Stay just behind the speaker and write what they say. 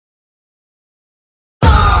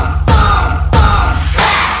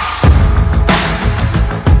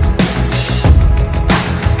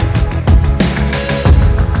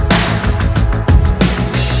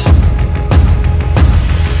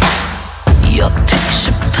Your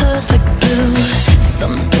picture perfect blue,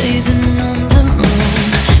 sunbathing on the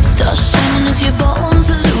moon, stars shining as your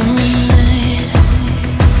bones illuminate.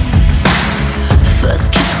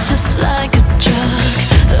 First kiss just like a drug,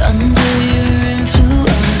 under your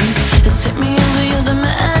influence. It's hit me over, you're the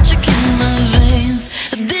magic in my veins.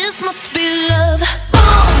 This must be love.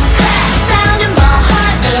 Boom, clap, sound in my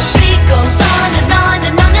heart. The beat goes on and on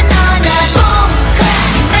and on and on. And boom,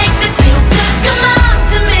 clap, you make me feel good. Come on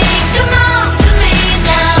to me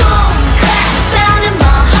now. Boom, clap, sound in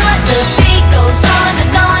my heart. The beat goes on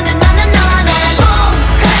and on and on and on. And boom,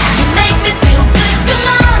 clap, you make me feel good. Come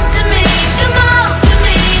on to me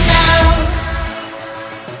now.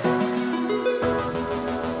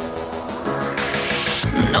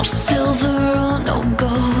 No silver or no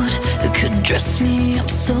gold could dress me up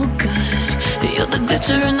so good. You're the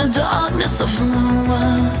glitter in the darkness of my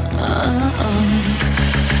world.